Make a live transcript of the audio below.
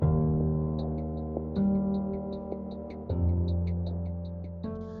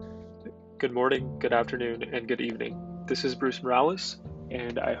Good morning, good afternoon, and good evening. This is Bruce Morales,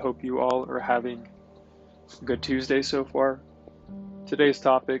 and I hope you all are having a good Tuesday so far. Today's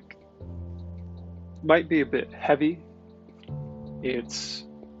topic might be a bit heavy. It's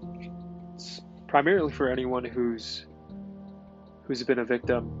primarily for anyone who's been a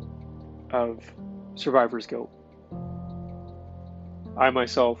victim of survivor's guilt. I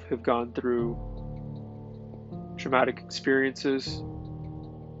myself have gone through traumatic experiences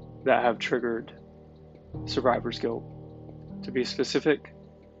that have triggered survivor's guilt. To be specific,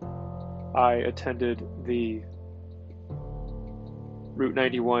 I attended the Route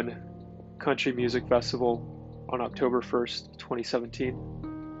 91 Country Music Festival on October 1st, 2017.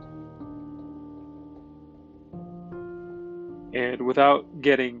 And without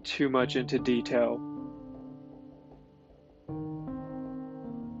getting too much into detail,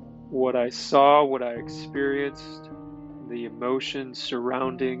 what I saw, what I experienced, the emotions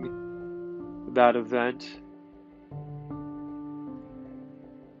surrounding that event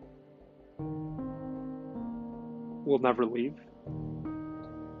will never leave.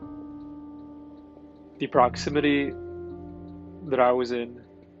 The proximity that I was in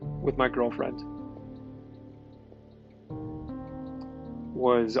with my girlfriend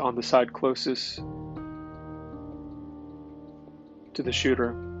was on the side closest to the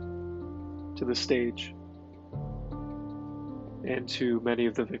shooter, to the stage, and to many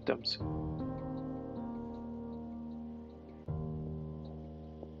of the victims.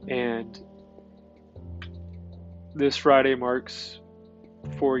 And this Friday marks the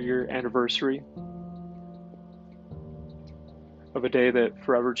 4-year anniversary of a day that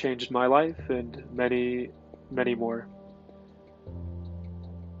forever changed my life and many, many more.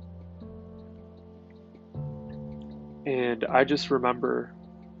 And I just remember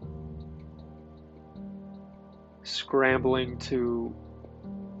scrambling to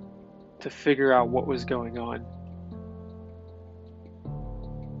figure out what was going on,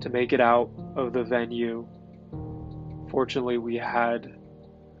 to make it out of the venue. Fortunately, we had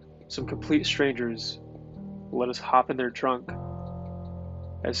some complete strangers let us hop in their trunk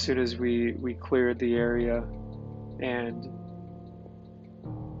as soon as we cleared the area and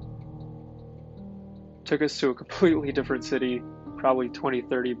took us to a completely different city, probably 20,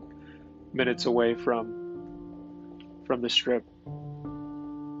 30 minutes away from the strip.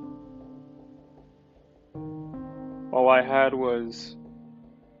 All I had was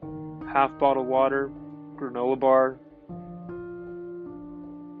half bottled water, granola bar,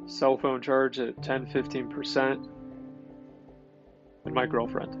 cell phone charge at 10-15%, and my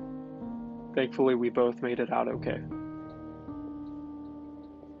girlfriend. Thankfully, we both made it out okay.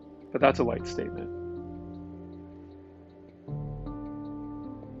 But that's a light statement.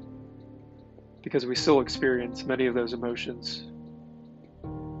 Because we still experience many of those emotions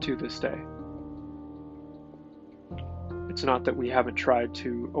to this day. It's not that we haven't tried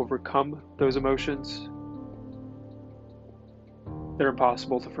to overcome those emotions. They're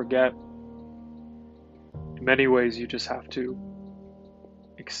impossible to forget. In many ways, you just have to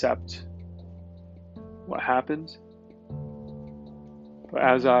accept what happened. But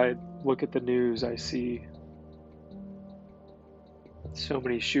as I look at the news, I see so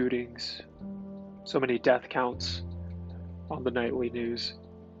many shootings, so many death counts on the nightly news.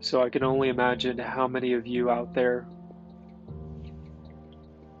 So I can only imagine how many of you out there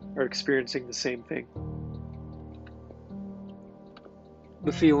are experiencing the same thing.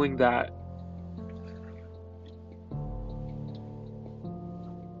 The feeling that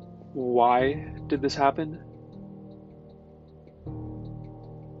why did this happen?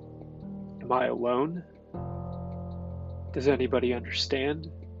 Am I alone? Does anybody understand?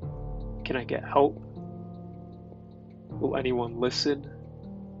 Can I get help? Will anyone listen?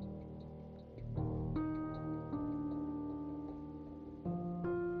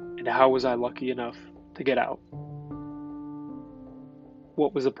 And how was I lucky enough to get out?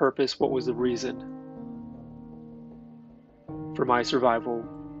 What was the purpose? What was the reason for my survival?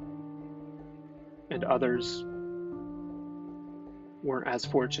 And others weren't as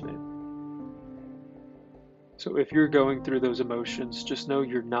fortunate. So if you're going through those emotions, just know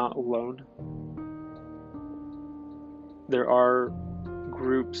you're not alone. There are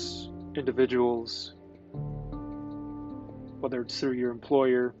groups, individuals, whether it's through your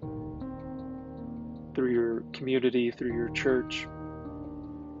employer, through your community, through your church.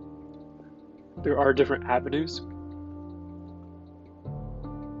 There are different avenues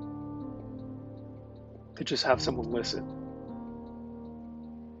to just have someone listen.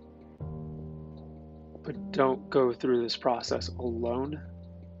 But don't go through this process alone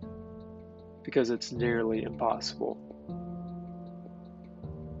because it's nearly impossible.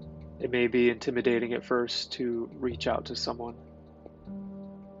 It may be intimidating at first to reach out to someone,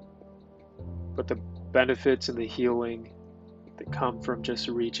 but the benefits and the healing that come from just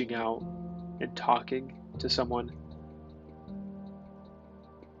reaching out and talking to someone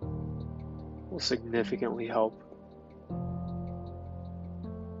will significantly help.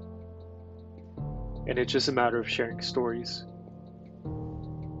 And it's just a matter of sharing stories.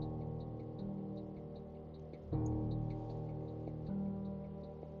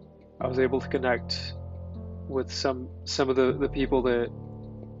 I was able to connect with some of the people that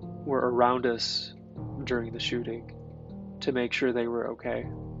were around us during the shooting to make sure they were okay.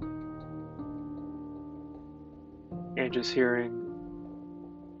 And just hearing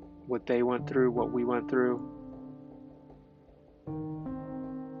what they went through, what we went through,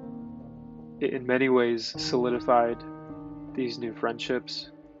 it in many ways solidified these new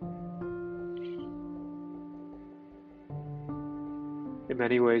friendships. In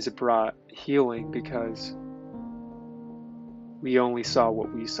many ways it brought healing because we only saw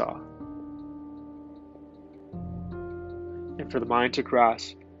what we saw. And for the mind to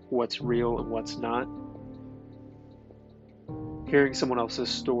grasp what's real and what's not, hearing someone else's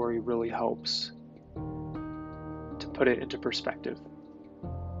story really helps to put it into perspective.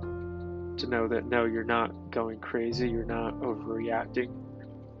 To know that no, you're not going crazy, you're not overreacting,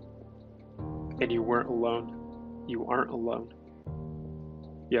 and you weren't alone. You aren't alone.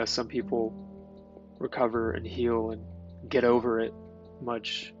 Yes, some people recover and heal and get over it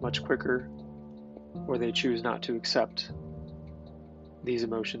much quicker, or they choose not to accept these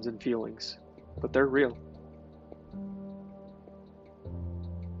emotions and feelings, but they're real.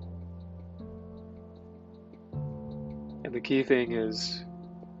 And the key thing is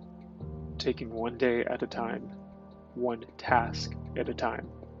taking one day at a time, one task at a time.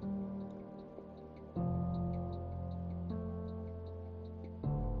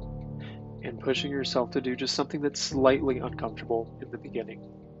 And pushing yourself to do just something that's slightly uncomfortable in the beginning.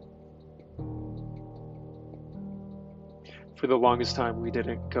 For the longest time, we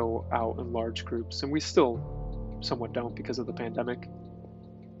didn't go out in large groups, and we still somewhat don't because of the pandemic.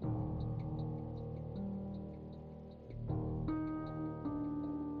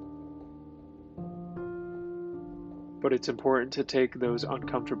 But it's important to take those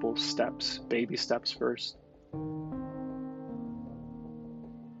uncomfortable steps, baby steps first.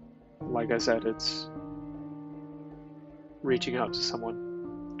 Like I said, it's reaching out to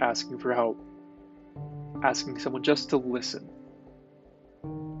someone, asking for help, asking someone just to listen,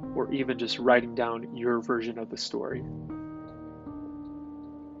 or even just writing down your version of the story.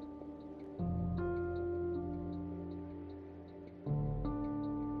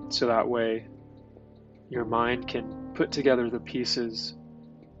 So that way, your mind can put together the pieces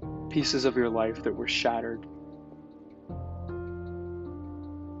of your life that were shattered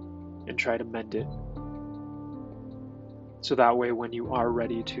and try to mend it. So that way, when you are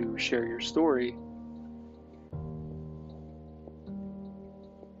ready to share your story,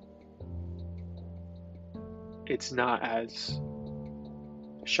 it's not as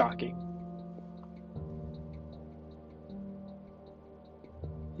shocking.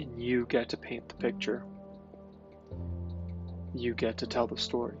 And you get to paint the picture. You get to tell the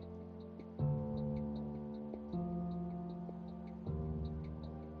story.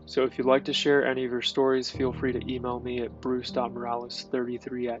 So if you'd like to share any of your stories, feel free to email me at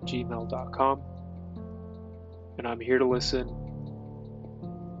bruce.morales33@gmail.com. And I'm here to listen.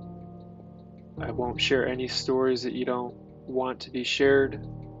 I won't share any stories that you don't want to be shared.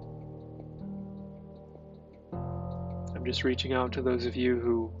 I'm just reaching out to those of you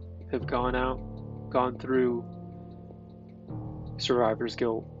who have gone through survivor's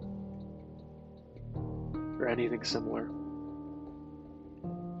guilt or anything similar.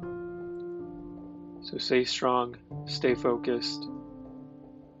 So stay strong, stay focused,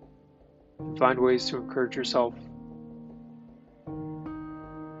 and find ways to encourage yourself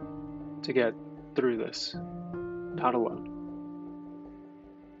to get through this, not alone.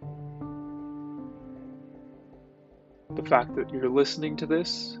 The fact that you're listening to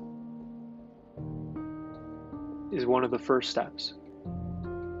this is one of the first steps.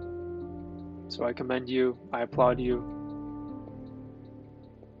 So I commend you, I applaud you,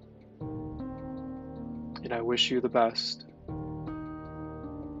 and I wish you the best.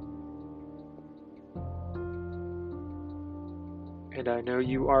 And I know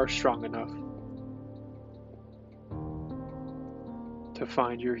you are strong enough to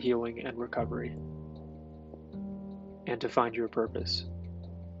find your healing and recovery, and to find your purpose.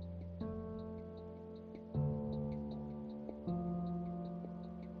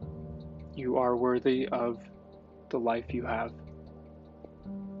 You are worthy of the life you have.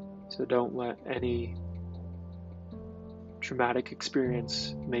 So don't let any traumatic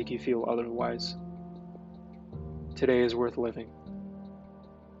experience make you feel otherwise. Today is worth living.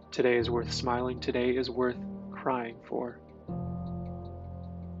 Today is worth smiling. Today is worth crying for.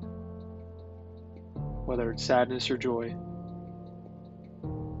 Whether it's sadness or joy,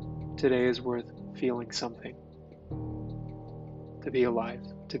 today is worth feeling something. To be alive,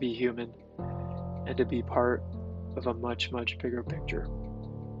 to be human, and to be part of a much, much bigger picture.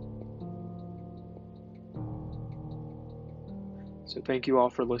 So thank you all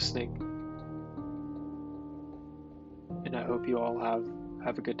for listening, and I hope you all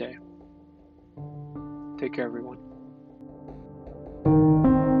have a good day. Take care, everyone.